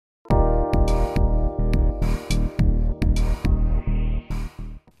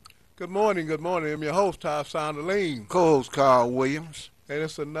Good morning, good morning. I'm your host, Ty Sonderling. Co-host Carl Williams. And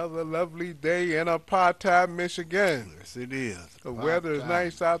it's another lovely day in Apartheid, Michigan. Yes, it is. The About weather is time.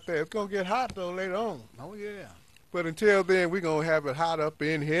 nice out there. It's going to get hot, though, later on. Oh, yeah. But until then, we're going to have it hot up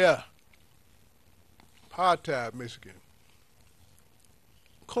in here. Apartheid, Michigan.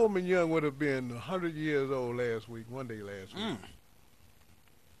 Coleman Young would have been 100 years old one day last week.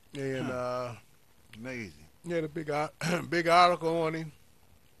 And Amazing. he had a big article on him.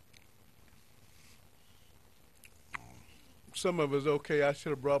 Some of it's okay. I should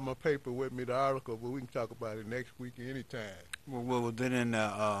have brought my paper with me, the article, but we can talk about it next week anytime. Well, was it in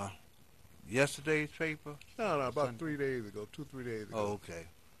yesterday's paper? No, about Sunday. 3 days ago, 2-3 days ago. Oh, okay.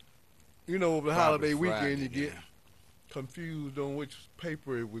 You know, over the Probably holiday weekend, Friday, you get yeah. confused on which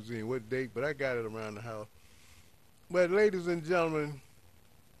paper it was in, what date, but I got it around the house. But ladies and gentlemen,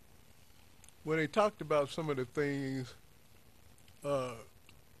 when they talked about some of the things, or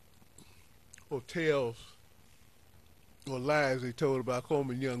tales, or lies they told about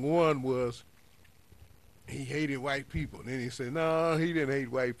Coleman Young, one was he hated white people. And then he said, no, he didn't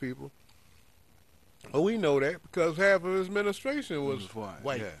hate white people. Well, we know that because half of his administration was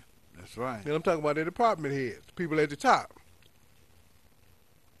white. Yeah, that's right. And I'm talking about the department heads, people at the top.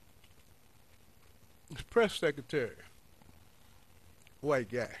 His press secretary,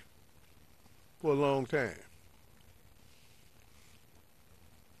 white guy, for a long time.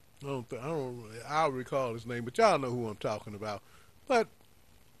 I'll recall his name, but y'all know who I'm talking about. But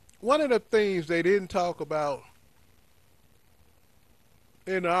one of the things they didn't talk about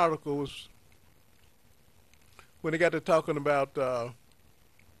in the article was when they got to talking about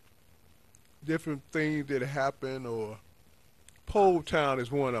different things that happened, or Pole Town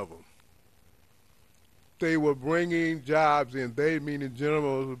is one of them. They were bringing jobs in. They, meaning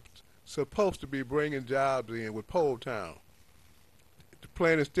General, was supposed to be bringing jobs in with Pole Town. The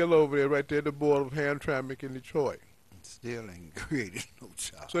plant is still over there, right there at the border of Hamtramck in Detroit. Still ain't created no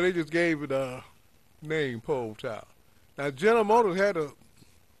job. So they just gave it a name, Pole Town. Now, General Motors had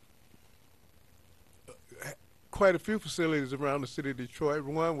quite a few facilities around the city of Detroit.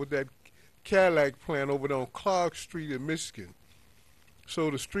 One was that Cadillac plant over there on Clark Street in Michigan.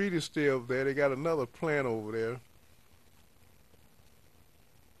 So the street is still there. They got another plant over there. I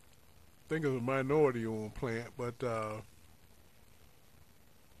think it was a minority-owned plant, but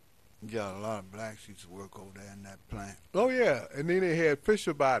You got a lot of blacks used to work over there in that plant. oh yeah. And then they had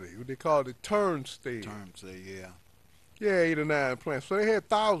Fisher Body, what they called it Turnstile. Yeah. Yeah, 8 or 9 plants. So they had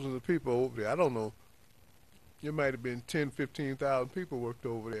thousands of people over there. I don't know. It might have been 10, 15,000 people worked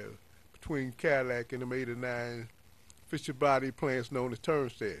over there between Cadillac and them 8 or 9 Fisher Body plants known as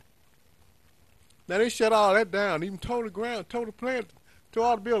Turnstile. Now they shut all that down, even tore the plant, tore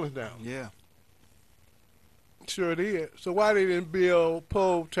all the buildings down. Yeah. Sure did. So why they didn't build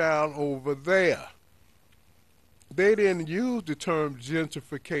Pole Town over there? They didn't use the term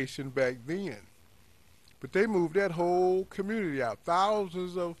gentrification back then. But they moved that whole community out.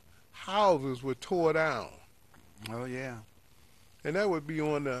 Thousands of houses were tore down. Oh, yeah. And that would be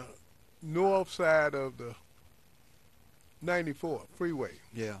on the north side of the 94 freeway.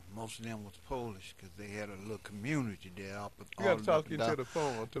 Yeah, most of them was Polish because they had a little community there. You got to talk into the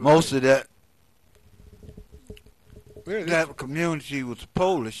phone. Most of that Yeah, that community was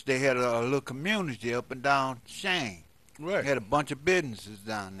Polish. They had a little community up and down Shane. right. They had a bunch of businesses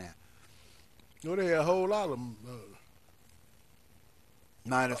down there. No, they had a whole lot of them.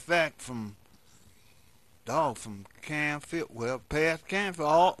 Matter of fact, from Canfield, past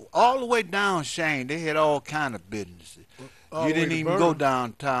Canfield, all the way down Shane, they had all kind of businesses. all You the way didn't to even go Vernon.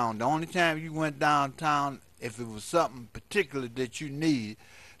 downtown. The only time you went downtown, if it was something particular that you needed,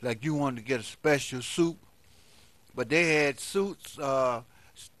 like you wanted to get a special suit, but they had suits,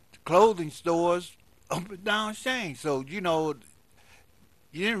 clothing stores up and down Shane. So, you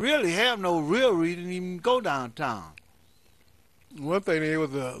didn't really have no real reason to even go downtown. One thing, there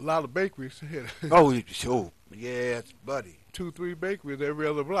was a lot of bakeries. They had Oh, sure. Yes, buddy. 2-3 bakeries every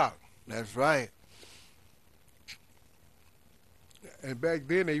other block. That's right. And back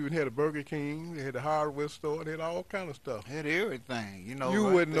then, they even had a Burger King. They had a hardware store. They had all kind of stuff. Had everything, You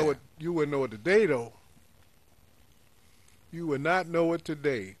right wouldn't know there. it. You wouldn't know it today, though. You would not know it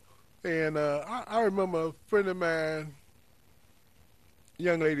today. And I remember a friend of mine,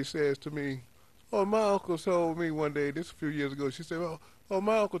 young lady says to me, "Oh, my uncle told me one day, this a few years ago, she said, oh,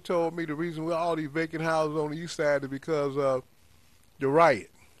 my uncle told me the reason we all these vacant houses on the east side is because of the riot."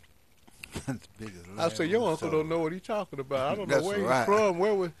 That's big as I said, your uncle so, don't know what he's talking about. I don't know That's where he's right.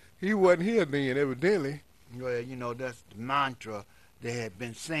 from. He wasn't here then, evidently. Well, that's the mantra they had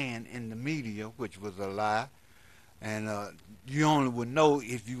been saying in the media, which was a lie. and you only would know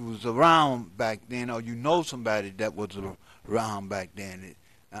if you was around back then, or you know somebody that was around back then.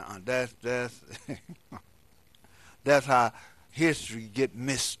 That's that's how history get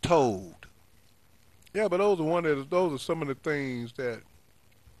mistold. Yeah, but those are some of the things that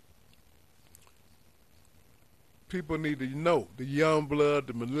people need to know. The young blood,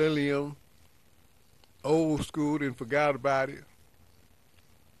 the millennium, old school, and forgot about it.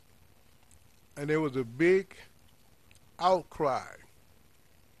 And there was a big outcry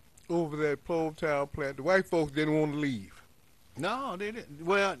over that Povetown plant. The white folks didn't want to leave. No, they didn't.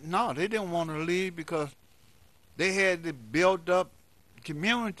 Well, no, they didn't want to leave because they had to build up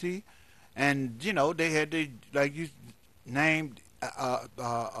community, and they had to, like you named,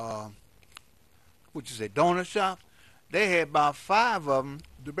 what you say, donut shop. They had about 5 of them.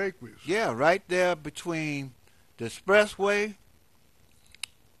 The bakeries. Yeah, right there between the expressway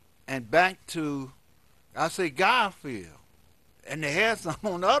and back to, I say, Garfield. And they had some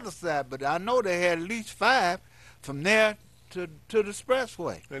on the other side, but I know they had at least 5 from there to the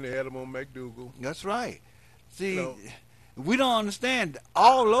expressway. And they had them on McDougal. That's right. See, No. we don't understand.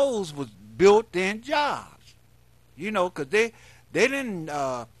 All those was built-in jobs, because they didn't.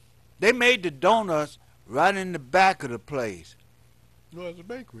 They made the donuts right in the back of the place. No, it's a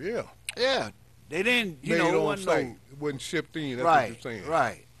bakery. Yeah. Yeah, they didn't. Made It on wasn't site. no, It wasn't shipped in. That's right, what you're saying.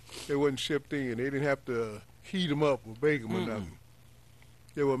 right. They wasn't shipped in. They didn't have to heat them up or bake them or nothing.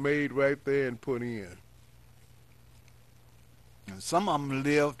 They were made right there and put in. And some of them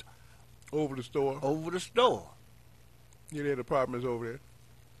lived Over the store. over the store. Yeah, they had apartments over there.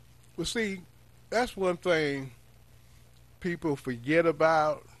 Well, see, that's one thing people forget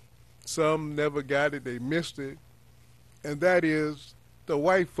about. Some never got it. They missed it. And that is the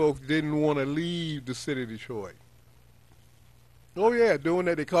white folks didn't want to leave the city of Detroit. Oh, yeah, doing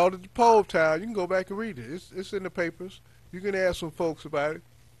that. They called it the Povetown. You can go back and read it. It's in the papers. You can ask some folks about it.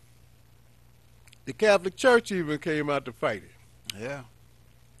 The Catholic Church even came out to fight it. Yeah.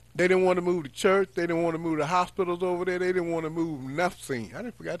 They didn't want to move the church. They didn't want to move the hospitals over there. They didn't want to move nothing. I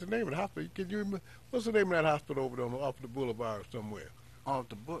forgot the name of the hospital. Can you remember? What's the name of that hospital over there off the boulevard somewhere? Off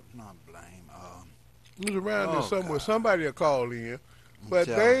the book, not blame. It was around there somewhere. God. Somebody will call in. But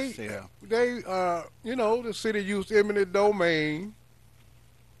Tell they, us, yeah. the city used eminent domain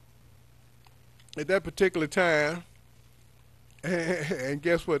at that particular time. And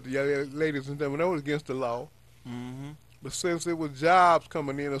guess what, ladies and gentlemen, that was against the law. Mm-hmm. But since it was jobs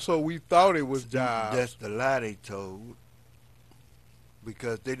coming in, and so we thought it was jobs. That's the lie they told,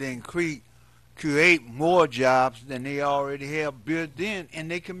 because they didn't create more jobs than they already have built in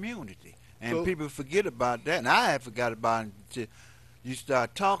their community. And So- people forget about that. And I had forgot about it until you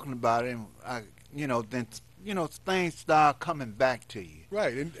start talking about it, and then things start coming back to you.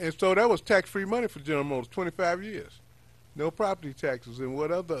 Right, and so that was tax-free money for General Motors, 25 years. No property taxes, and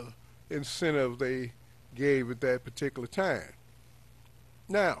what other incentives they gave at that particular time.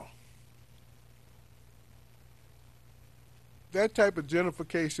 Now, that type of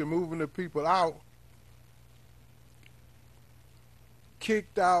gentrification, moving the people out,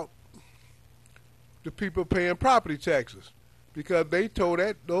 kicked out the people paying property taxes because they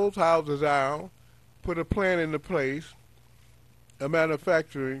tore those houses out, put a plant into place, a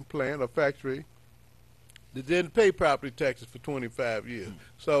manufacturing plant, a factory, that didn't pay property taxes for 25 years.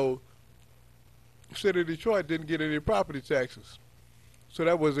 So the city of Detroit didn't get any property taxes. So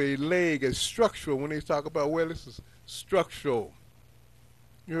that was a leg, a structural, when they talk about, well, this is structural.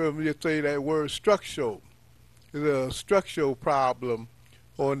 You heard me just say that word structural. There's a structural problem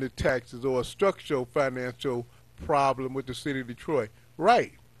on the taxes or a structural financial problem with the city of Detroit.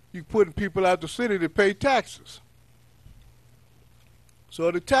 Right. You putting people out the city to pay taxes.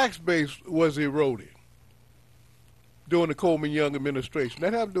 So the tax base was eroded during the Coleman Young administration.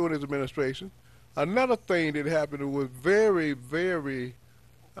 That happened during his administration. Another thing that happened was very, very,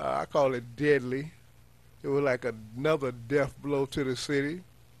 I call it deadly. It was like another death blow to the city.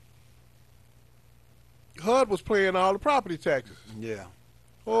 HUD was paying all the property taxes. Yeah.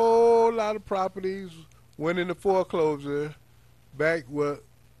 Whole lot of properties went into foreclosure back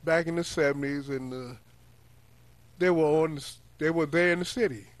in the 70s, and they were there in the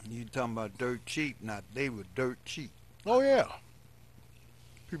city. You talking about dirt cheap? Not they were dirt cheap. Oh yeah.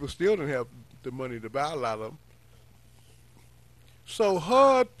 People still didn't have the money to buy a lot of them. So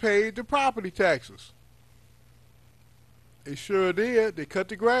HUD paid the property taxes. They sure did. They cut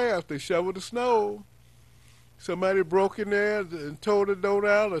the grass. They shoveled the snow. Somebody broke in there and tore the door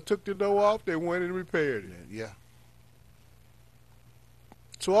down or took the door off. They went and repaired it. Yeah.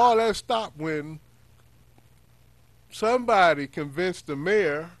 So all that stopped when somebody convinced the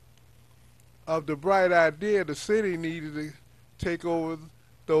mayor of the bright idea the city needed to take over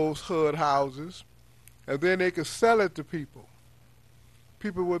those HUD houses, and then they could sell it to people.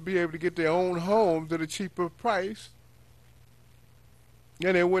 People would be able to get their own homes at a cheaper price,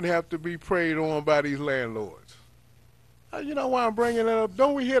 and they wouldn't have to be preyed on by these landlords. You know why I'm bringing that up?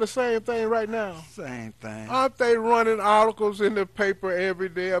 Don't we hear the same thing right now? Same thing. Aren't they running articles in the paper every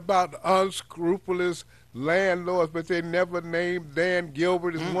day about unscrupulous landlords, but they never named Dan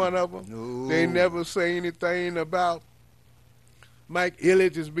Gilbert as one of them? No. They never say anything about Mike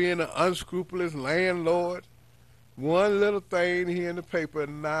Ilitch as being an unscrupulous landlord. One little thing here in the paper,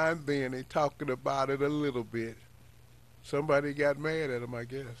 now and then they talking about it a little bit. Somebody got mad at him, I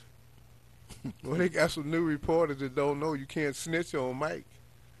guess. Well, they got some new reporters that don't know you can't snitch on Mike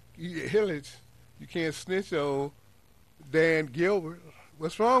Ilitch. You can't snitch on Dan Gilbert.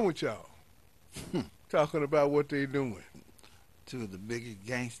 What's wrong with y'all? Talking about what they doing. Two of the biggest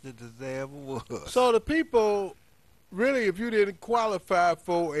gangsters that there ever was. So the people, really, if you didn't qualify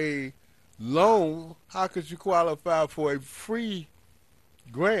for a loan, how could you qualify for a free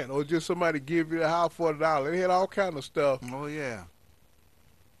grant or just somebody give you the house for $1? They had all kind of stuff Oh, yeah.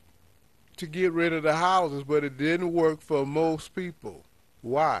 to get rid of the houses, but it didn't work for most people.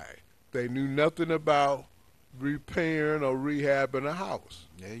 Why? They knew nothing about repairing or rehabbing a house.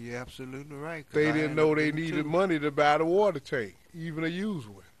 Yeah, you're absolutely right. 'cause They I didn't ended know up they getting needed two. money to buy the water tank, even a used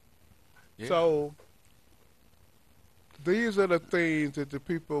one. Yeah. So these are the things that the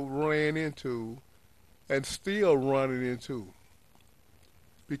people ran into and still running into.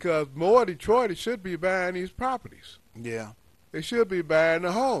 Because more Detroiters should be buying these properties. Yeah. They should be buying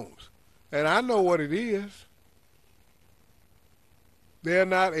the homes. And I know what it is. They're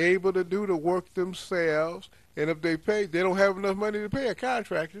not able to do the work themselves. And if they pay, they don't have enough money to pay a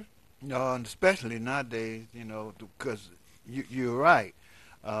contractor. No, and especially nowadays, you know, because you're right.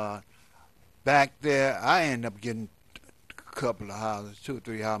 Back there, I ended up getting a couple of houses, 2 or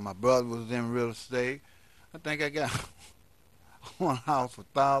 3 houses. My brother was in real estate. I think I got one house for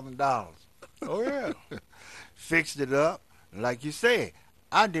 $1,000. Oh, yeah. Fixed it up. Like you said,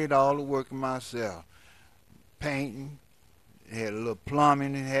 I did all the work myself. Painting, had a little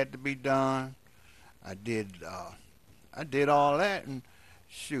plumbing that had to be done. I did all that, and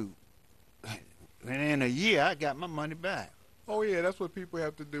shoot, within a year I got my money back. Oh, yeah, that's what people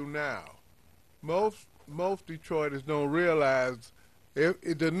have to do now. Most Detroiters don't realize if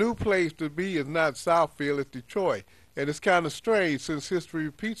the new place to be is not Southfield, it's Detroit. And it's kind of strange since history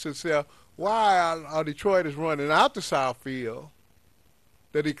repeats itself. Why are Detroiters running out to Southfield,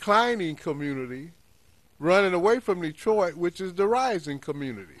 the declining community, running away from Detroit, which is the rising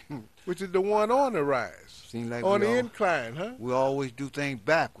community, which is the one on the rise, Seems like on the incline, huh? we always do things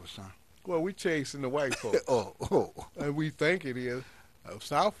backwards, huh? Well, we chasing the white folks, Oh. and we think it is.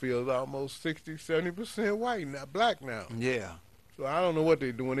 Southfield is almost 60, 70% white, not black now. Yeah. So I don't know what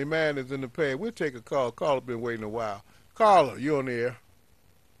they're doing. Their man is in the pad. We'll take a call. Caller been waiting a while. Caller, you on the air.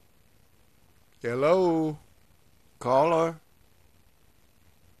 Hello. Caller.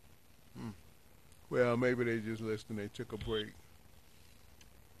 Well, maybe they just listened. They took a break.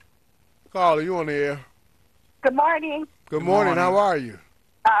 Caller, you on the air. Good morning. Good morning. How are you?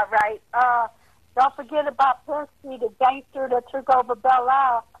 All right. Don't forget about Percy, the gangster that took over Belle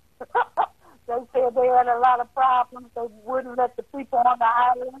Isle. They said they had a lot of problems. They wouldn't let the people on the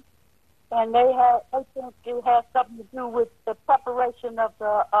island. And they think it had something to do with the preparation of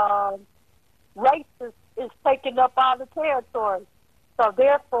the races is taking up all the territory. So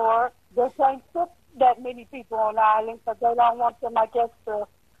therefore, they can't put that many people on the island because they don't want them, I guess, to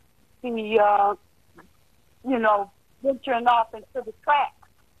be, venturing off into the tracks.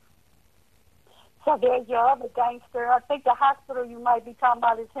 So there's your other gangster. I think the hospital you might be talking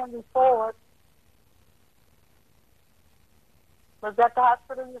about is Henry Ford. Was that the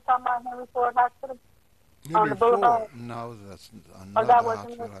hospital you're talking about, Henry Ford Hospital? On the boulevard? No, that's that another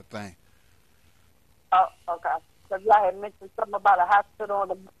wasn't hospital, it? I think. Oh, okay. Because y'all had mentioned something about a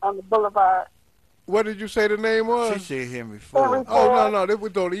hospital on the boulevard. What did you say the name was? She said Henry Ford. Oh, no. They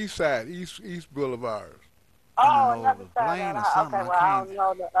was on the east side, East Boulevard. Oh, I don't know, another it was side Blaine of or the house. something, Okay, I well, I can't- don't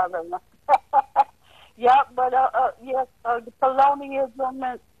know the other one. Yeah, but yes, the colonialism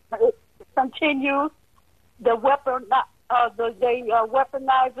it continues. The they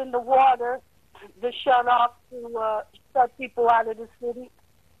weaponizing the water, the shut off to shut people out of the city,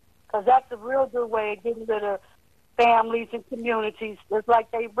 because that's a real good way of getting rid of families and communities. It's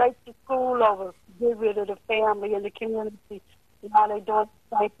like they raped the school over, get rid of the family and the community. Now they're doing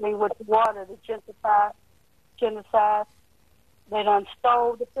the same thing with the water, the genocide. They done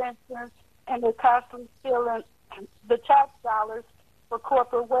stole the pensions, and they're constantly stealing the tax dollars for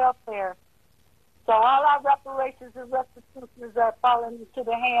corporate welfare. So all our reparations and restitutions are falling into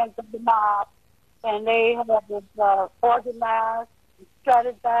the hands of the mob, and they have it organized,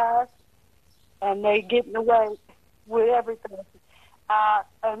 strategized, and they getting away with everything.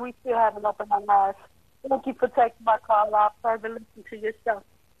 And we still haven't opened our eyes. Thank you for taking my call. I'll further listen to your show.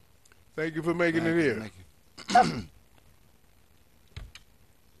 Thank you for making it here. Thank you.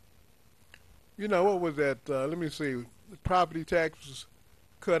 You know, what was that? Let me see. Property taxes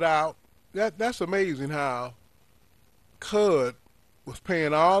cut out. That's amazing how CUD was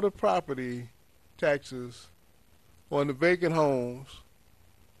paying all the property taxes on the vacant homes,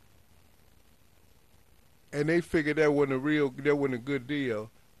 and they figured that wasn't a good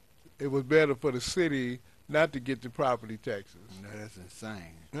deal. It was better for the city not to get the property taxes. No, that's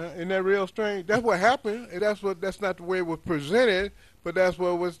insane. Isn't that real strange? That's what happened. And that's not the way it was presented, but that's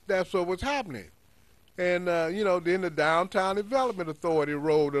what was happening. And you know, then the Downtown Development Authority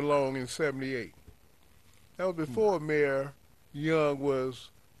rolled along in '78. That was before Mayor Young was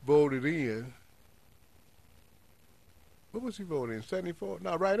voted in. What was he voted in? '74?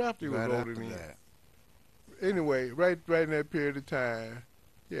 No, right after he was voted in. That. Anyway, right in that period of time.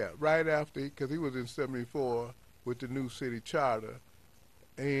 Yeah, right after, because he was in '74 with the new city charter.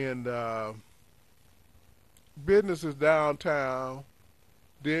 And businesses downtown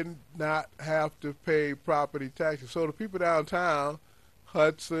did not have to pay property taxes. So the people downtown,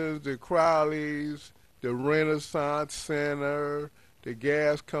 Hudson's, the Crowleys, the Renaissance Center, the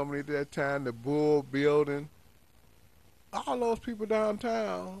gas company at that time, the Bull Building, all those people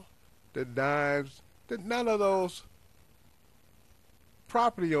downtown, the Dimes, none of those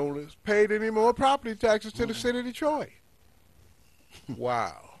property owners paid any more property taxes to the city of Detroit.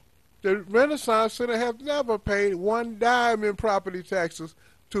 Wow. The Renaissance Center has never paid one dime in property taxes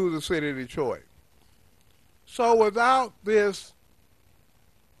to the city of Detroit. So without this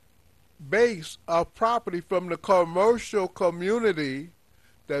base of property from the commercial community,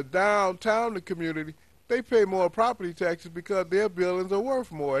 the downtown community, they pay more property taxes because their buildings are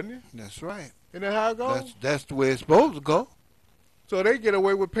worth more, isn't it? That's right. Isn't that how it goes? That's the way it's supposed to go. So they get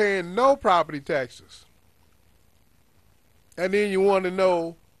away with paying no property taxes. And then you want to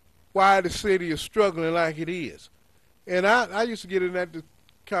know why the city is struggling like it is. And I used to get in that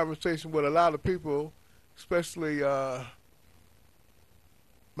conversation with a lot of people, especially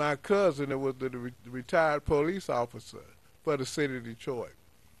my cousin that was the retired police officer for the city of Detroit.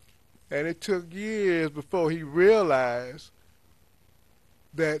 And it took years before he realized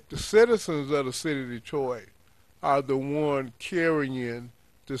that the citizens of the city of Detroit are the one carrying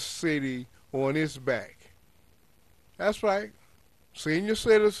the city on its back. That's right. Senior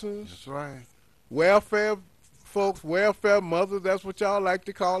citizens. That's right. Welfare folks, welfare mothers, that's what y'all like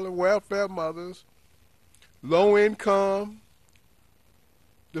to call them, welfare mothers. Low income.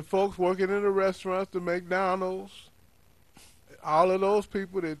 The folks working in the restaurants, the McDonald's. All of those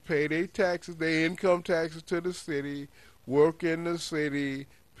people that pay their taxes, their income taxes to the city, work in the city,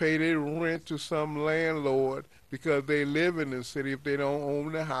 pay their rent to some landlord because they live in the city if they don't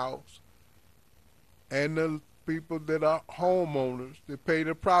own the house. And the people that are homeowners that pay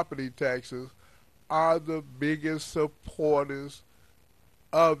the property taxes are the biggest supporters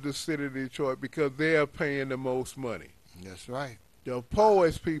of the city of Detroit because they are paying the most money. That's right. The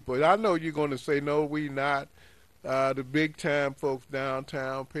poorest people, I know you're going to say, no, we not. The big time folks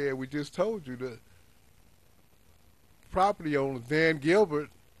downtown pay. We just told you the property owners, Dan Gilbert,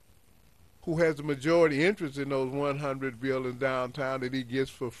 who has the majority interest in those 100 buildings downtown that he gets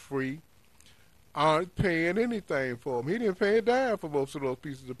for free, aren't paying anything for them. He didn't pay a dime for most of those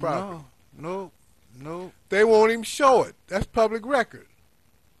pieces of property. No. They won't even show it. That's public record.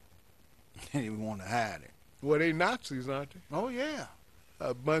 They even want to hide it. Well, they Nazis, aren't they? Oh, yeah.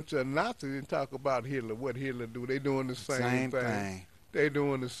 A bunch of Nazis didn't talk about Hitler, what Hitler do. They doing the same thing. They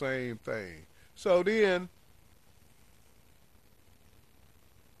doing the same thing. So then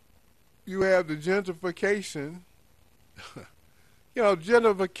you have the gentrification. You know,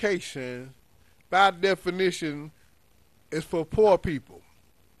 gentrification, by definition, is for poor people.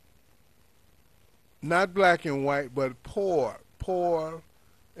 Not black and white, but poor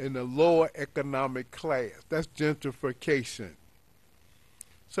in the lower economic class. That's gentrification.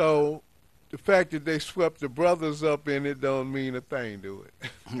 So the fact that they swept the brothers up in it don't mean a thing to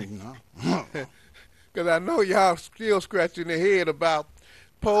it. No. Because I know y'all still scratching their head about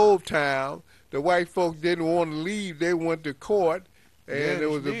Pole Town. The white folks didn't want to leave. They went to court, and there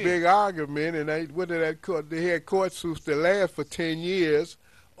was a big argument, and they went to that court. They had court suits that last for 10 years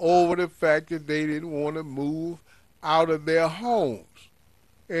over the fact that they didn't want to move out of their homes.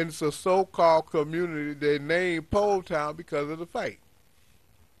 And it's a so-called community they named Pole Town because of the fight.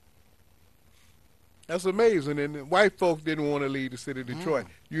 That's amazing. And the white folks didn't want to leave the city of Detroit.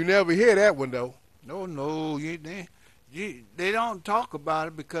 You never hear that one, though. No, they don't talk about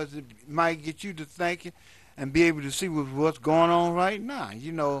it because it might get you to thinking and be able to see what's going on right now.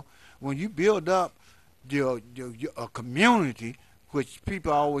 You know, when you build up a community, which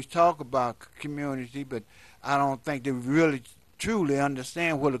people always talk about community, but I don't think they really truly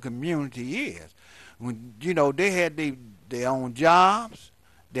understand what a community is. When they had their own jobs,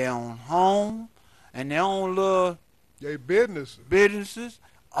 their own home, and their own little They businesses,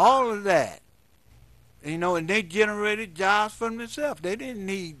 all of that. And they generated jobs for themselves. They didn't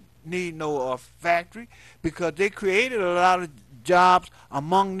need no factory because they created a lot of jobs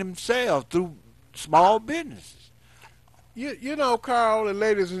among themselves through small businesses. You know, Carl and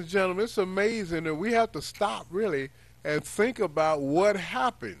ladies and gentlemen, it's amazing that we have to stop really and think about what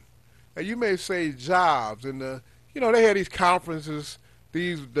happened. And you may say jobs, and they had these conferences,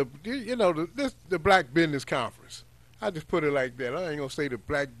 the Black Business Conference. I just put it like that. I ain't gonna say the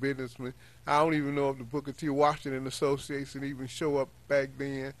Black Businessman. I don't even know if the Booker T. Washington Association even show up back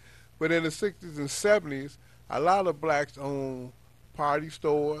then. But in the 60s and 70s, a lot of blacks owned party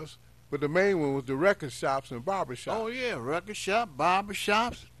stores, but the main one was the record shops and barber shops. Oh yeah, record shop, barber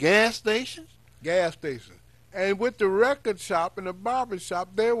shops, gas stations. Gas stations. And with the record shop and the barber shop,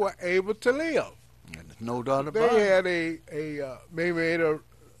 they were able to live. And there's no doubt about it. They had they made a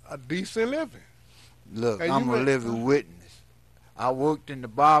decent living. Look, And I'm a living witness. I worked in the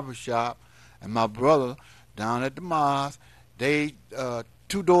barber shop, and my brother down at the Mars, they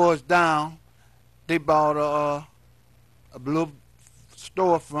 2 doors down, they bought a little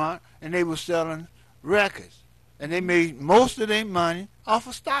storefront, and they were selling records, and they made most of their money off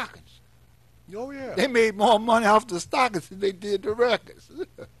of stockings. Oh yeah. They made more money off the stockings than they did the records.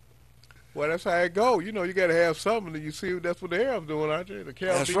 Well, that's how it go. You got to have something. And you see, that's what the Arabs doing, aren't they? The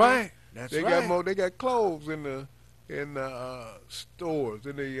That's Caribbean. right. That's They right. got more. They got clothes in the stores.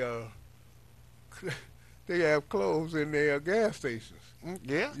 In the they have clothes in their gas stations.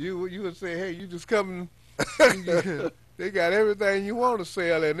 Yeah. You would say, hey, you just come. They got everything you want to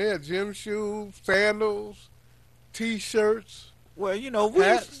sell in there: gym shoes, sandals, T-shirts. Well, we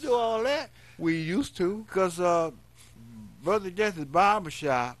Hats. used to do all that We used to. because Brother Jesse's barber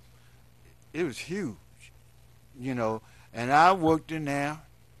shop, it was huge, and I worked in there,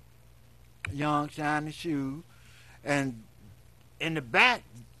 young, shiny shoes, and in the back,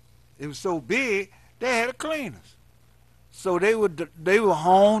 it was so big, they had a cleaners. So they were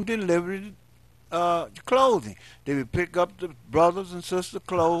home delivered clothing. They would pick up the brothers and sisters'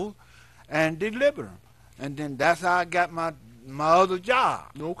 clothes and deliver them. And then that's how I got my other job.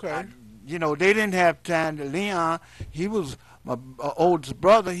 Okay. They didn't have time to Leon. He was my oldest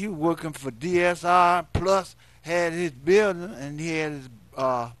brother. He was working for DSR, plus had his building, and he had his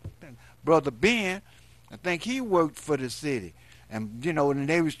brother Ben. I think he worked for the city. And, and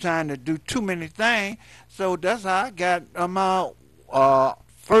they was trying to do too many things. So that's how I got my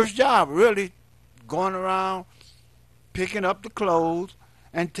first job, really, going around picking up the clothes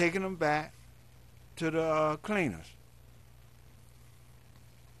and taking them back to the cleaners.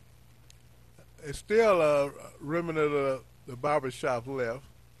 It's still a remnant of the barber shop left.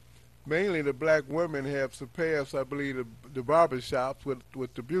 Mainly the black women have surpassed, I believe, the barber shops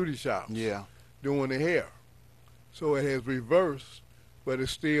with the beauty shops Yeah. doing the hair. So it has reversed, but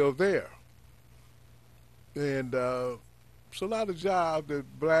it's still there. And it's a lot of jobs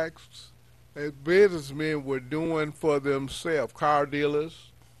that blacks as businessmen were doing for themselves. Car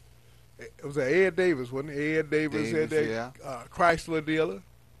dealers. It was Ed Davis, wasn't it? Ed Davis had that yeah. Chrysler dealer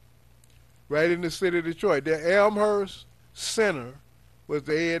right in the city of Detroit. The Elmhurst Center was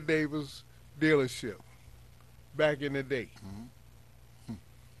the Ed Davis dealership back in the day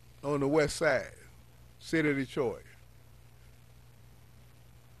on the west side, city of Detroit.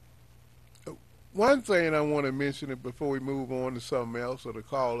 One thing I want to mention it before we move on to something else or the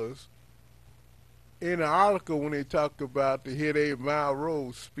callers. In the article when they talked about the Hit 8 Mile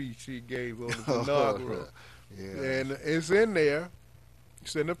Road speech he gave on the inaugural, Yeah. and it's in there.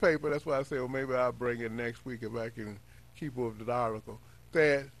 It's in the paper. That's why I say, well, maybe I'll bring it next week if I can keep up with the article.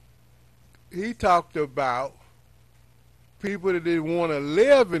 That he talked about people that didn't want to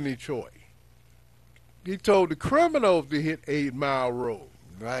live in Detroit. He told the criminals to hit 8 Mile Road.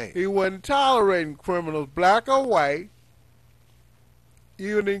 Right. He wasn't tolerating criminals, black or white.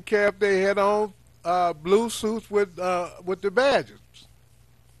 Even didn't care if they had on blue suits with the badges.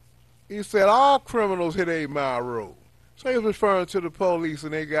 He said all criminals hit 8 Mile Road. So he was referring to the police,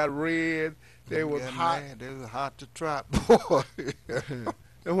 and they got red. They was hot. Mad. They was hot to trap, boy.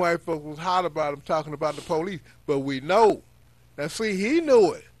 And white folks was hot about him talking about the police. But we know. Now, see, he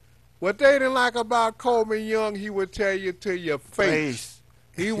knew it. What they didn't like about Coleman Young, he would tell you to your face.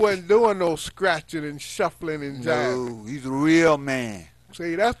 He wasn't doing no scratching and shuffling and jiving. No, he's a real man.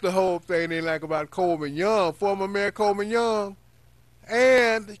 See, that's the whole thing they like about Coleman Young, former Mayor Coleman Young.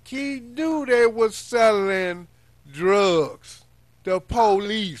 And he knew they was selling drugs. The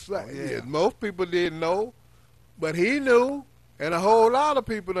police. Yeah. Most people didn't know, but he knew. And a whole lot of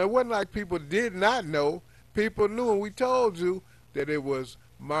people, it wasn't like people did not know. People knew, and we told you that it was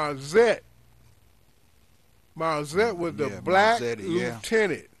Marzette. Marzette was the black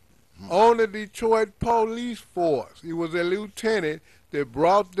lieutenant on the Detroit police force. He was a lieutenant that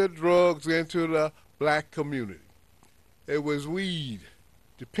brought the drugs into the black community. It was weed,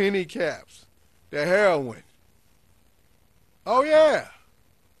 the penny caps, the heroin. Oh, yeah.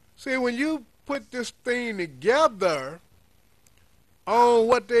 See, when you put this thing together on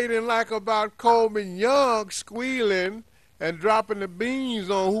what they didn't like about Coleman Young squealing and dropping the beans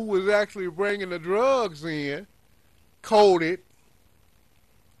on who was actually bringing the drugs in, coded,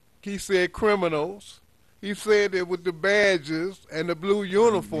 he said criminals. He said it with the badges and the blue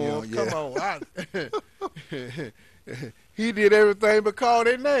uniforms. Yeah. Come on. He did everything but call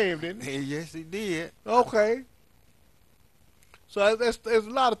their name, didn't he? Yes, he did. Okay. So there's a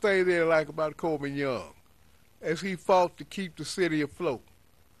lot of things they like about Coleman Young as he fought to keep the city afloat.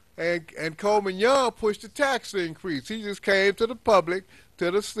 And Coleman Young pushed the tax increase. He just came to the public,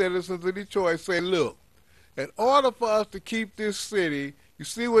 to the citizens of Detroit, and said, look, in order for us to keep this city, you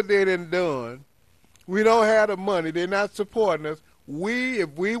see what they done. We don't have the money. They're not supporting us. If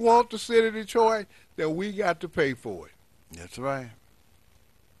we want the city of Detroit, then we got to pay for it. That's right.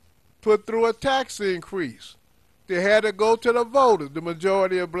 Put through a tax increase. They had to go to the voters. The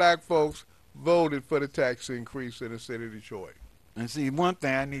majority of black folks voted for the tax increase in the city of Detroit. And see, one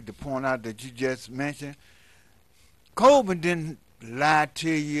thing I need to point out that you just mentioned, Coleman didn't lie to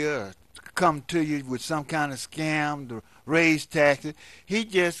you or come to you with some kind of scam to raise taxes. He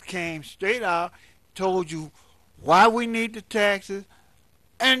just came straight out, told you why we need the taxes,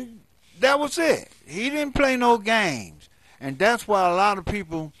 and that was it. He didn't play no games. And that's why a lot of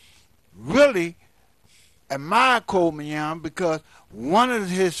people really admire Coleman Young, because one of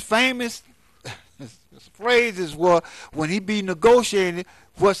his famous phrases was, when he be negotiating,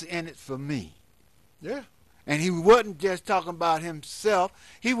 what's in it for me? Yeah. And he wasn't just talking about himself.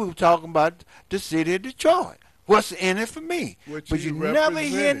 He was talking about the city of Detroit. What's in it for me? But you never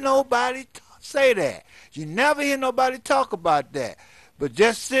hear nobody say that. You never hear nobody talk about that. But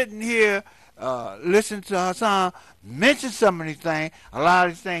just sitting here, listening to Hassan mention some of these things, a lot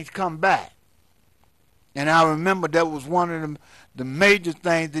of these things come back. And I remember that was one of the major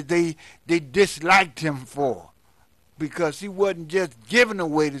things that they disliked him for, because he wasn't just giving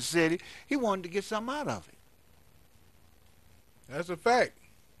away the city. He wanted to get something out of it. That's a fact.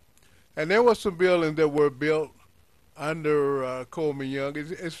 And there were some buildings that were built under Coleman Young.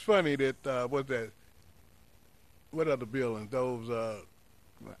 It's funny that, what other buildings? Those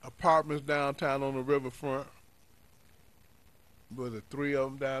apartments downtown on the riverfront. Was it 3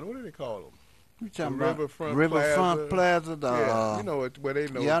 of them down? What do they call them? You talking the about Riverfront Plaza? Yeah, you know where they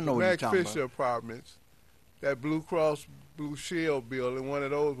know. Yeah, I know what you're Max talking Fisher about. Apartments. That Blue Cross Blue Shield building, one of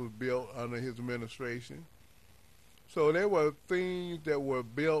those was built under his administration. So there were things that were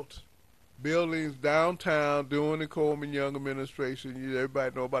built, buildings downtown during the Coleman Young administration.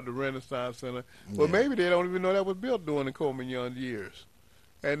 Everybody know about the Renaissance Center. Well, maybe they don't even know that was built during the Coleman Young years.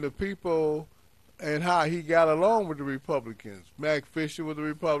 And the people and how he got along with the Republicans. Max Fisher was a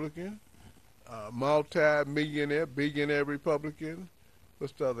Republican. Multi-millionaire, billionaire Republican.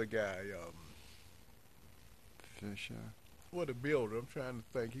 What's the other guy? Fisher. What a builder. I'm trying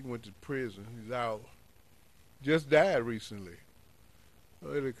to think. He went to prison. He's out. Just died recently.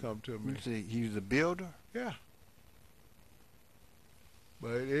 Oh, it'll come to me. You see, he was a builder? Yeah.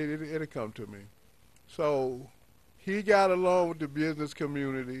 But it'll come to me. So he got along with the business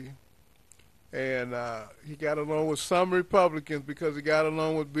community. And he got along with some Republicans because he got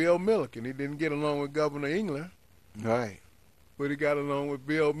along with Bill Milliken. He didn't get along with Governor Engler. Right. But he got along with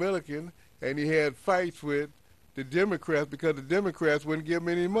Bill Milliken, and he had fights with the Democrats because the Democrats wouldn't give him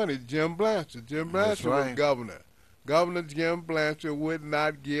any money. Jim Blanchard. Jim Blanchard was governor. Governor Jim Blanchard would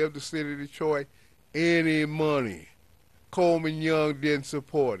not give the city of Detroit any money. Coleman Young didn't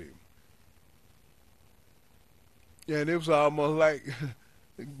support him. And it was almost like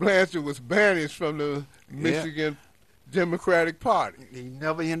Blanchard was banished from the Michigan Democratic Party. He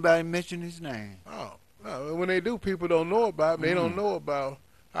never anybody mentioned his name. Oh, no. When they do, people don't know about him. They don't know about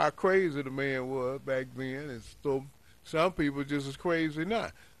how crazy the man was back then. And so some people just as crazy now.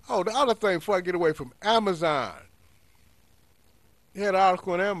 Oh, the other thing before I get away from Amazon. had an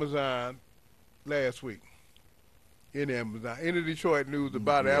article on Amazon last week in Amazon, in the Detroit News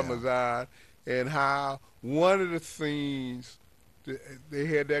about Yeah. Amazon and how one of the things they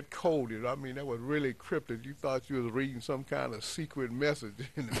had that coded. I mean, that was really cryptic. You thought you was reading some kind of secret message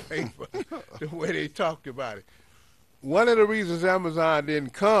in the paper, the way they talked about it. One of the reasons Amazon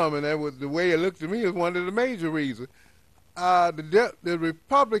didn't come, and that was the way it looked to me, is one of the major reasons. The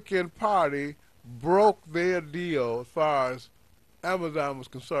Republican Party broke their deal as far as Amazon was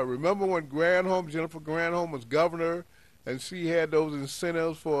concerned. Remember when Jennifer Granholm was governor, and she had those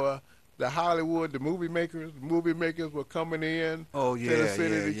incentives for the Hollywood, the movie makers? The movie makers were coming in Oh to the yeah,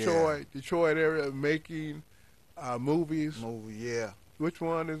 city of yeah, Detroit area, making movies. yeah. Movie, yeah. Which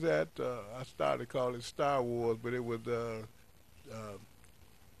one is that? I started to call it Star Wars, but it was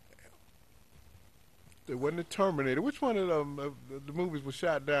it wasn't the Terminator. Which one of them the movies was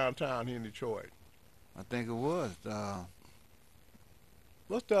shot downtown here in Detroit? I think it was.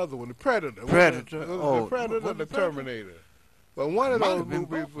 What's the other one? The Predator. Predator. Was it Oh, the Predator or was the it Predator? Terminator? But one of Might those have been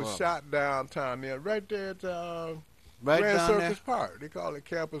movies both was of 'em. shot downtown there, right there at Right Grand down Circus there. Park. They call it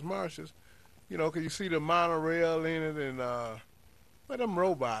Campus Martius. You know, 'cause you see the monorail in it and well, them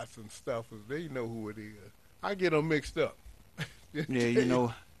robots and stuff. They know who it is. I get them mixed up. Yeah, you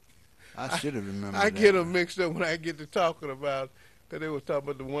know, I should have remembered. I that. get them mixed up when I get to talking about, because they was talking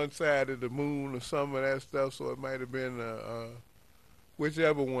about the one side of the moon or some of that stuff, so it might have been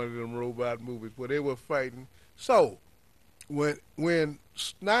whichever one of them robot movies where they were fighting. So when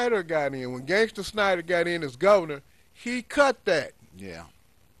Snyder got in, when Gangster Snyder got in as governor, he cut that. Yeah.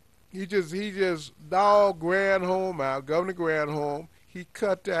 He just dogged Granholm out, Governor Granholm. He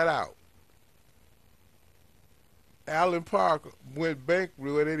cut that out. Allen Park went bankrupt.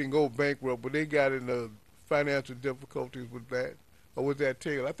 Well, they didn't go bankrupt, but they got into financial difficulties with that. Or was that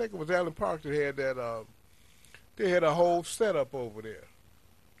Taylor? I think it was Allen Park that had that. They had a whole setup over there,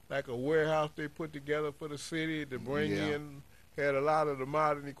 like a warehouse they put together for the city to bring Yeah. in. Had a lot of the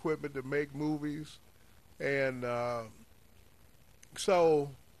modern equipment to make movies, and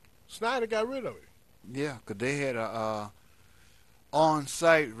so Snyder got rid of it. Yeah, 'cause they had a on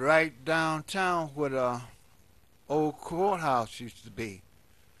site right downtown where the old courthouse used to be,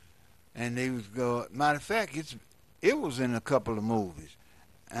 and they was go. Matter of fact, it was in a couple of movies,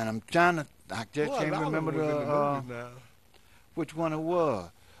 and I just Well, a can't lot of remember them was in the the movies now. which one it was.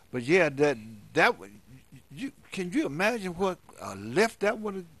 But yeah, that was- can you imagine what a lift that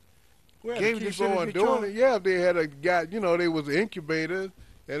would have? Well, Gave to the keep city of on Detroit? doing it, yeah, if they had a guy, you know, they was incubators,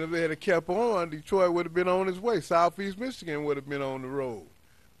 and if they had kept on, Detroit would have been on its way. Southeast Michigan would have been on the road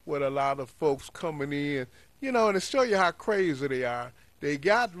with a lot of folks coming in, you know, and to show you how crazy they are, they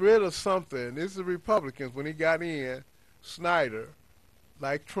got rid of something. This is the Republicans, when he got in, Snyder,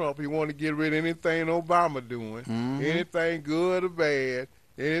 like Trump, he wanted to get rid of anything Obama doing, Mhm. anything good or bad,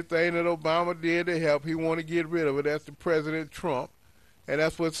 anything that Obama did to help, he wanted to get rid of it. That's the President Trump. And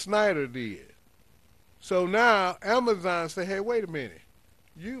that's what Snyder did. So now Amazon say, hey, wait a minute.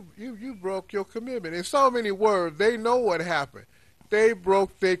 You broke your commitment. In so many words, they know what happened. They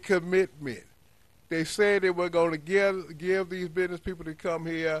broke their commitment. They said they were going to give these business people to come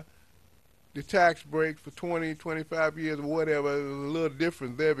here the tax break for 20, 25 years or whatever. It was a little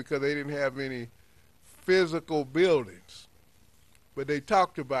different there because they didn't have any physical buildings. But they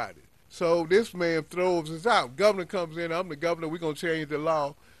talked about it. So this man throws us out. Governor comes in, I'm the governor, we're going to change the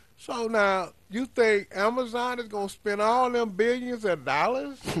law. So now, you think Amazon is going to spend all them billions of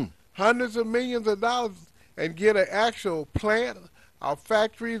dollars, hundreds of millions of dollars, and get an actual plant, a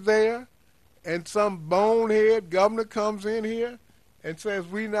factory there, and some bonehead governor comes in here and says,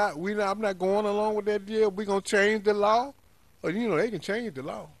 I'm not going along with that deal, we're going to change the law? Well, you know, they can change the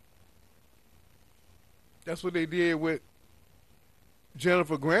law. That's what they did with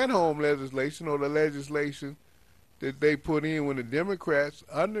Jennifer Granholm legislation, or the legislation that they put in when the Democrats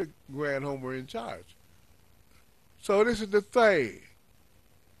under Granholm were in charge. So this is the thing.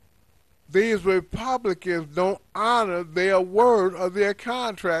 These Republicans don't honor their word of their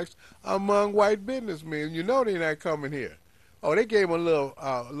contracts among white businessmen. You know they're not coming here. Oh, they gave them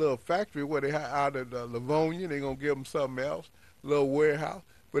a little factory where they out of Livonia. They're going to give them something else, a little warehouse.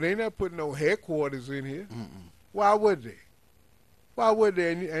 But they not putting no headquarters in here. Why would they? Why would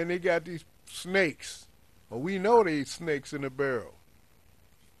they? And they got these snakes. Well, we know these snakes in the barrel.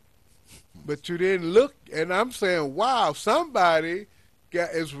 But you didn't look, and I'm saying, wow, somebody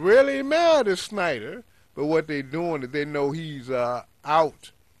is really mad at Snyder. But what they're doing is they know he's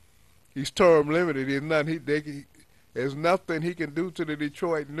out. He's term limited. There's nothing he can do to the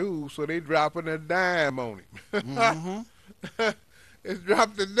Detroit News, so they dropping a dime on him. Mm-hmm. It's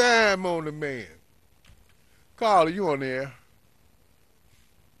dropped a dime on the man. Carla, you on there?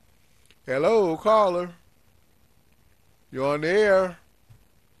 Hello, caller. You're on the air.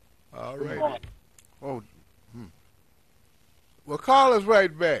 All right. Oh, Well, call us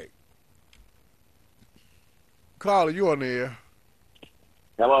right back. Caller, you on the air.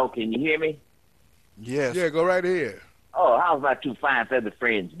 Hello, can you hear me? yes. Yeah, go right ahead. Oh, how's my two fine feather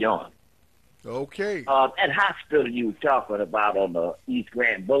friends doing? Okay. That hospital you were talking about on the East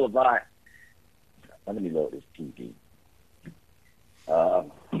Grand Boulevard, let me load this TV,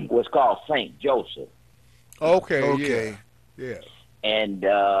 was called St. Joseph. Okay, Okay. yeah. And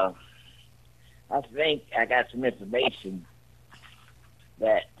I think I got some information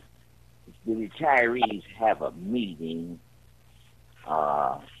that the retirees have a meeting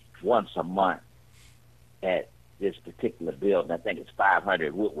once a month at this particular building. I think it's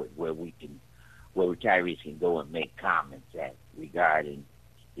 500 Woodward, where retirees can go and make comments at regarding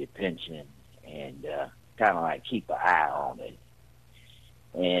their pension and kind of like keep an eye on it.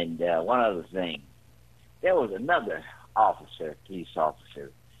 And one other thing, there was another officer, police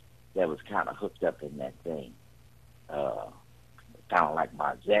officer, that was kind of hooked up in that thing. Kind of like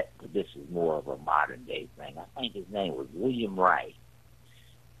Marzette, but this is more of a modern day thing. I think his name was William Wright.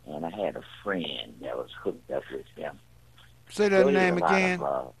 And I had a friend that was hooked up with him. Say that So there's name a lot again.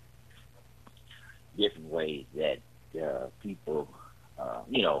 of, different ways that people,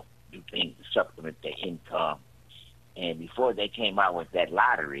 do things to supplement their income. And before they came out with that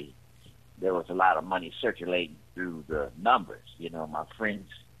lottery, there was a lot of money circulating through the numbers. You know, my friend's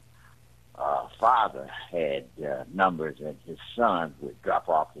father had numbers, and his son would drop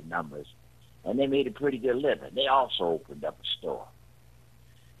off the numbers, and they made a pretty good living. They also opened up a store.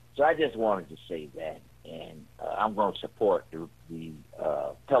 So I just wanted to say that, and I'm going to support the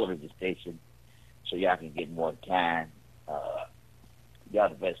television station so y'all can get more time. Y'all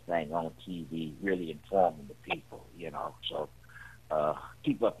the best thing on TV, really informing the people, So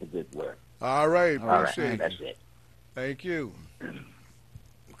keep up the good work. All right, All right, appreciate that's it. it. Thank you.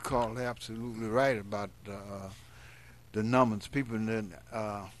 Carl absolutely right about the numbers. People, then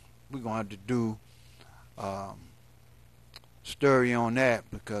we're gonna have to do story on that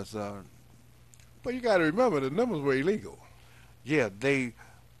because But you got to remember the numbers were illegal. yeah, they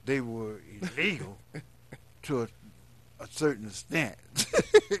were illegal to a certain extent.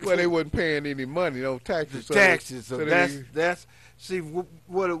 Well, they wasn't paying any money, no The taxes. taxes. So that's see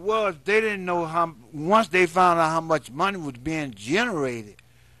what it was. They didn't know how. Once they found out how much money was being generated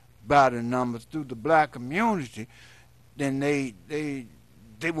by the numbers through the black community, then they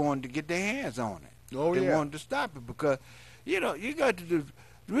wanted to get their hands on it. Oh, They yeah. wanted to stop it because you got to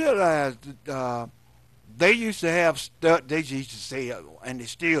realize that they used to have they used to say, and they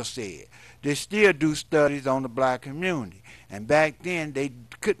still say it. They still do studies on the black community, and back then they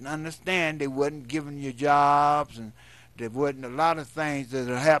couldn't understand. They wasn't giving you jobs, and there wasn't a lot of things that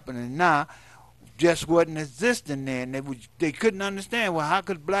are happening now. Just wasn't existing then. They couldn't understand. Well, how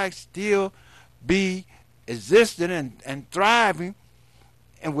could blacks still be existing and thriving,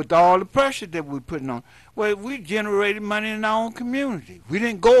 and with all the pressure that we're putting on? Well, we generated money in our own community. We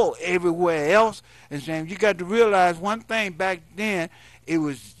didn't go everywhere else. And saying you got to realize one thing back then, it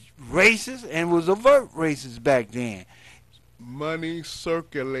was racist and it was overt racist back then. Money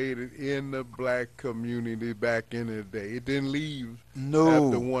circulated in the black community back in the day. It didn't leave No.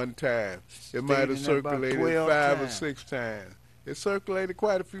 after one time. It might Stayed have in there about circulated 12 5 or times. 6 times. It circulated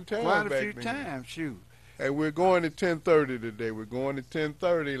quite a few times Quite a back few then. times, shoot. And we're going to 10:30 today. We're going to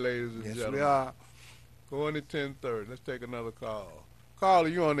 10:30, ladies and Yes, gentlemen. we are. Going to 10:30. Let's take another call. Caller,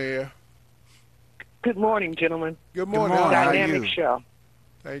 you on the air? Good morning, gentlemen. Good morning. morning. How are Dynamic you? show.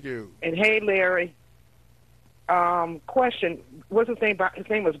 Thank you. And hey, Larry. Question: what's his name? His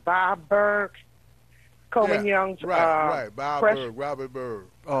name was Bob Berg, Coleman Yeah, Young's right. Bob press- Berg, Robert Berg.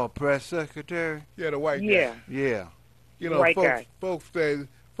 Oh, press secretary? Yeah, the white Yeah, guy. Yeah. You know, White guy. folks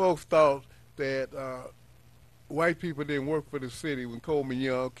thought that white people didn't work for the city. When Coleman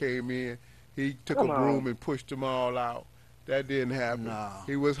Young came in, he took Come a on. broom and pushed them all out. That didn't happen. No.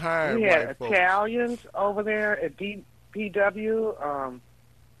 He was hiring we had white folks. Italians over there at DPW.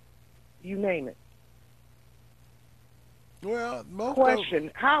 You name it. Well, most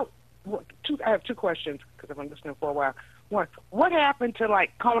Question: I have two questions because I've been listening for a while. One: what happened to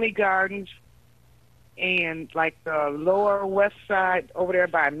like Coney Gardens and like the lower west side over there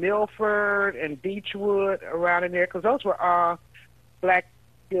by Milford and Beechwood around in there? Because those were all black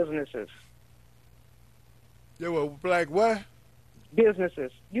businesses. They were black what?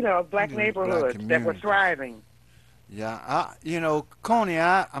 Businesses, black Black neighborhoods that were communities. thriving. Yeah, Coney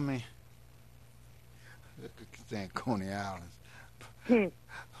Island, I mean, saying Coney Islands. Hmm.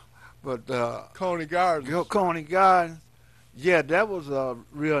 But Coney Gardens. Coney Gardens, Yeah, that was a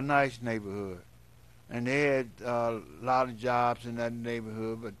real nice neighborhood, and they had a lot of jobs in that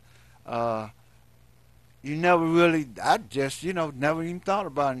neighborhood. But you never really, I just, never even thought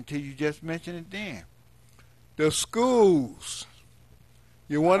about it until you just mentioned it then. The schools.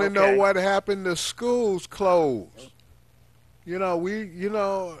 You want to know Okay. what happened? The schools closed.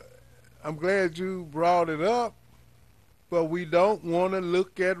 I'm glad you brought it up, but we don't want to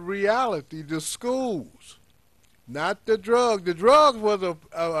look at reality. The schools, not the drugs. The drugs was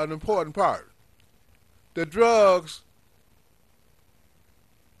an important part. The drugs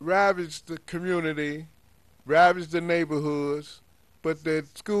ravaged the community, ravaged the neighborhoods, but the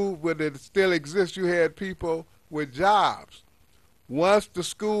school, where it still exists, you had people with jobs. Once the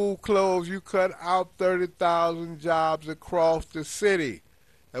school closed, you cut out 30,000 jobs across the city.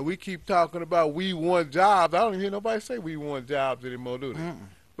 And we keep talking about we want jobs. I don't hear nobody say we want jobs anymore, do they? Mm-mm.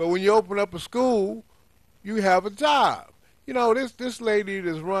 But when you open up a school, you have a job. This lady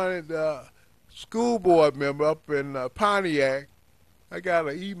that's running the school board member up in Pontiac, I got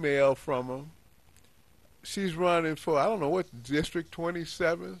an email from her. She's running for, I don't know what, District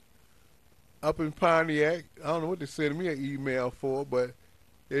 27 up in Pontiac. I don't know what they sent me an email for, but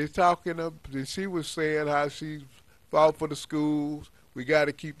they're talking up, and she was saying how she fought for the schools. We got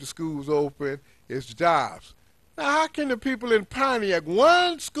to keep the schools open. It's jobs. Now, how can the people in Pontiac,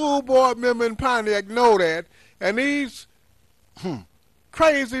 one school board member in Pontiac, know that, and these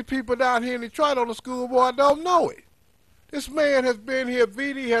crazy people down here in Detroit on the school board don't know it? This man has been here,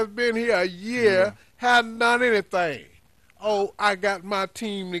 VD has been here a year, Yeah. hasn't done anything. Oh, I got my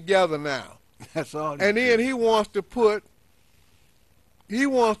team together now. That's all. And then he wants to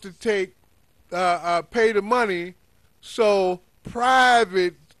take, pay the money so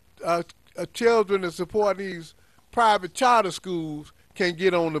private children that support these private charter schools can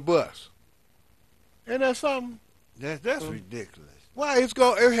get on the bus. Ain't that something? That's ridiculous. Why?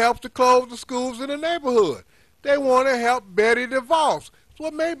 It helps to close the schools in the neighborhood. They want to help Betty DeVos.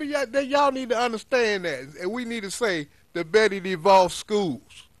 So maybe y'all need to understand that, and we need to say the Betty DeVos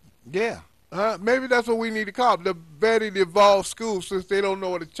schools. Yeah. Maybe that's what we need to call it, the Betty DeVos schools, since they don't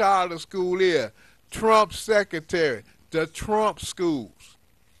know what a charter school is. Trump secretary, the Trump schools.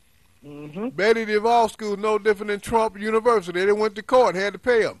 Mm-hmm. Betty DeVos school no different than Trump University. They went to court, had to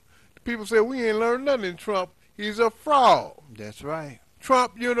pay them. People say we ain't learned nothing in Trump. He's a fraud. That's right.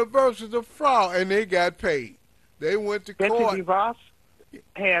 Trump University is a fraud, and they got paid. They went to Betsy court. DeVos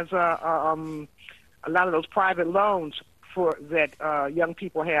has a lot of those private loans for that young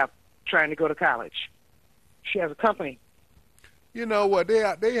people have trying to go to college. She has a company. You know what?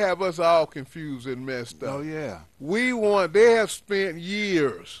 They have us all confused and messed up. Oh yeah. They have spent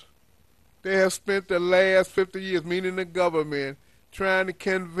years. They have spent the last 50 years, meaning the government, trying to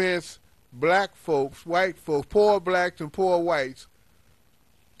convince black folks, white folks, poor blacks and poor whites,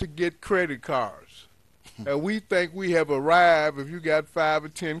 to get credit cards. And we think we have arrived if you got 5 or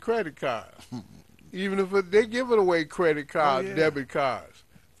 10 credit cards. Even if they give it away credit cards, yeah. debit cards.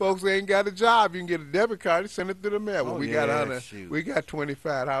 Folks ain't got a job. You can get a debit card, send it to the mail. Well, Oh, we yeah, got shoot. we got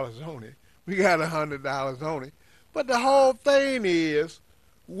 $25 on it. We got $100 on it. But the whole thing is,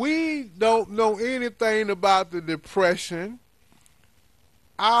 we don't know anything about the Depression.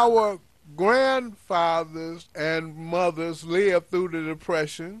 Our grandfathers and mothers lived through the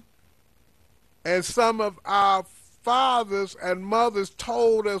Depression, and some of our fathers and mothers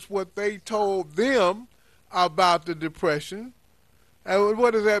told us what they told them about the Depression. And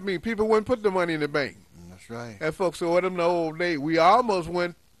what does that mean? People wouldn't put the money in the bank. That's right. And folks said, well, them the old days. We almost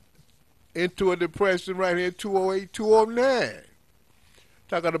went into a depression right here in 2008, 2009.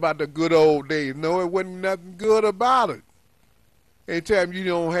 Talking about the good old days. No, it wasn't nothing good about it. Anytime you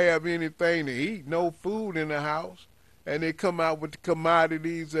don't have anything to eat, no food in the house, and they come out with the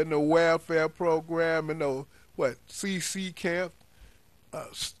commodities and the welfare program and the, CC camp,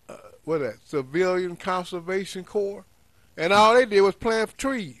 Civilian Conservation Corps, and all they did was plant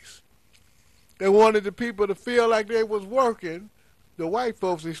trees. They wanted the people to feel like they was working, the white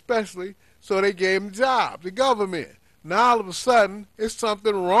folks especially, so they gave them jobs, the government. Now all of a sudden, it's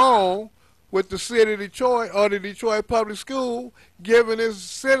something wrong with the city of Detroit or the Detroit Public School giving its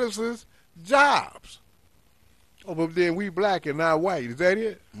citizens jobs. Oh, but then we black and not white. Is that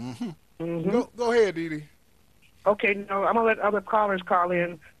it? Mm-hmm. Mm-hmm. Go ahead, Dee Dee. Okay, no, I'm going to let other callers call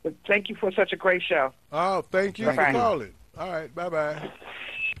in, but thank you for such a great show. Oh, thank you Thank for you. calling. All right, bye-bye.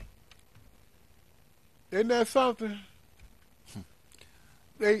 Isn't that something?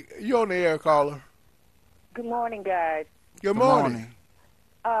 You on the air, caller. Good morning, guys. Good morning.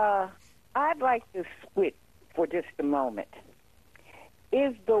 I'd like to switch for just a moment.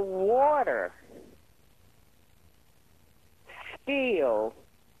 Is the water still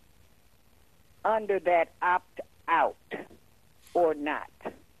under that opt-out or not?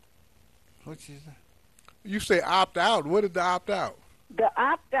 What you say? You say opt out. What is the opt out? The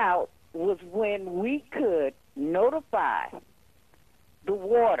opt-out was when we could notify the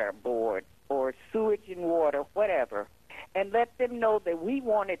water board or sewage and water, whatever, and let them know that we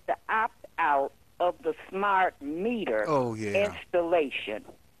wanted to opt out of the smart meter installation.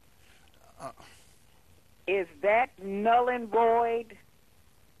 Is that null and void?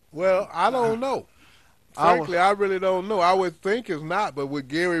 Well, I don't know. Frankly, I really don't know. I would think it's not, but with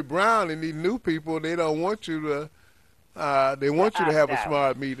Gary Brown and these new people, they don't want you to. They want you to have a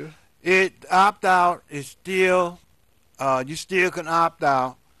smart meter. It opt out is still. You still can opt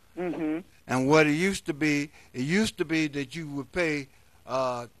out. Mm-hmm. And what it used to be that you would pay.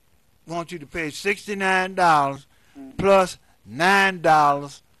 Want you to pay $69 plus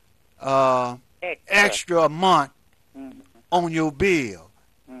 $9 extra a month on your bill.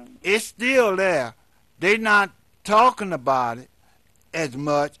 It's still there. They're not talking about it as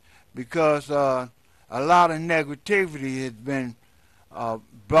much because a lot of negativity has been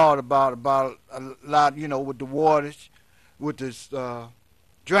brought about a lot, with the waters, with this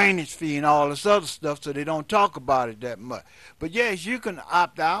drainage fee and all this other stuff, so they don't talk about it that much. But yes, you can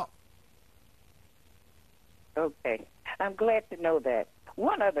opt out. Okay. I'm glad to know that.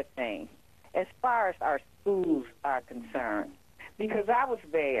 One other thing, as far as our schools are concerned, because I was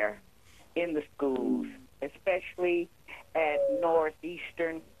there in the schools, especially at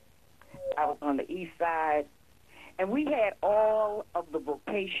Northeastern. I was on the east side, and we had all of the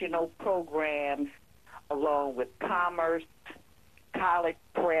vocational programs along with commerce, college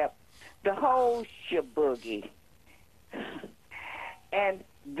prep, the whole shaboogie. And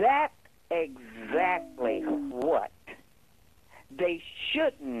that's exactly what they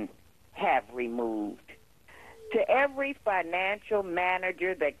shouldn't have removed. To every financial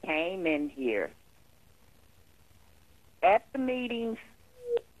manager that came in here, at the meetings,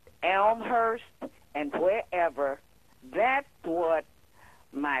 Elmhurst, and wherever, that's what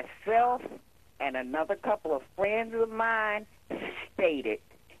myself and another couple of friends of mine stated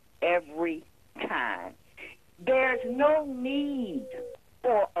every time. There's no need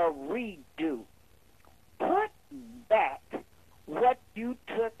for a redo. Put back what you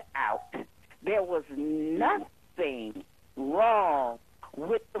took out. There was nothing wrong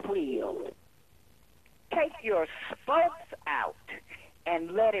with the wheel. Take your spokes out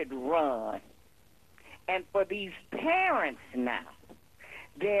and let it run. And for these parents now,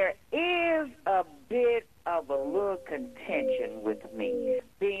 there is a bit of a little contention with me,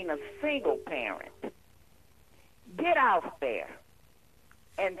 being a single parent. Get out there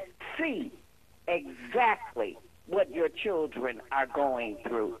and see exactly what your children are going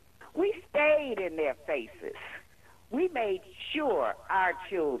through. We stayed in their faces. We made sure our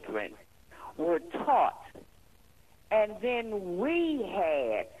children were taught. And then we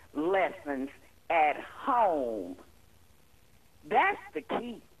had lessons at home. That's the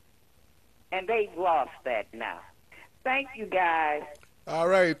key. And they've lost that now. Thank you, guys. All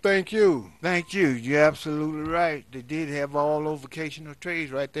right, thank you. Thank you. You're absolutely right. They did have all those vocational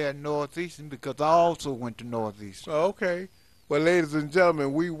trades right there in Northeastern because I also went to Northeastern. Okay. Well, ladies and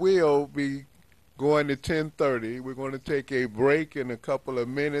gentlemen, we will be going to 10:30. We're going to take a break in a couple of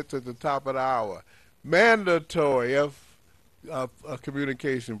minutes at the top of the hour. Mandatory a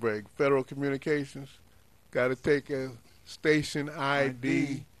communication break. Federal Communications got to take a station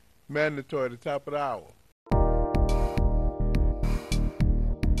ID. Mandatory at the top of the hour.